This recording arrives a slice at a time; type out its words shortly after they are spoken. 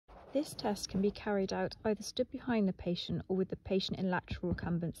This test can be carried out either stood behind the patient or with the patient in lateral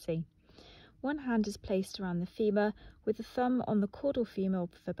recumbency. One hand is placed around the femur with the thumb on the caudal femur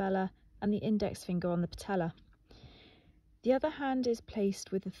fibula and the index finger on the patella. The other hand is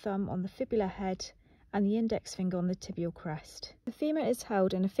placed with the thumb on the fibula head and the index finger on the tibial crest. The femur is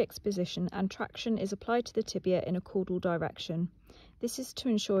held in a fixed position and traction is applied to the tibia in a caudal direction. This is to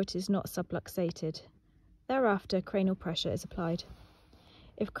ensure it is not subluxated. Thereafter, cranial pressure is applied.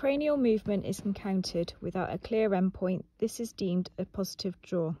 If cranial movement is encountered without a clear endpoint, this is deemed a positive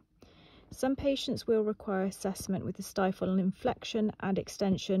draw. Some patients will require assessment with a stifle inflection and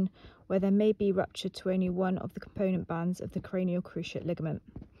extension where there may be rupture to only one of the component bands of the cranial cruciate ligament.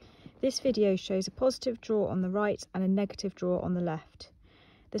 This video shows a positive draw on the right and a negative draw on the left.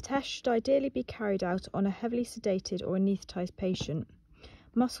 The test should ideally be carried out on a heavily sedated or anaesthetised patient.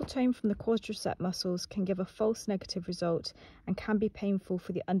 Muscle tone from the quadricep muscles can give a false negative result and can be painful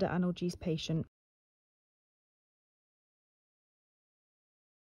for the under-analgesic patient.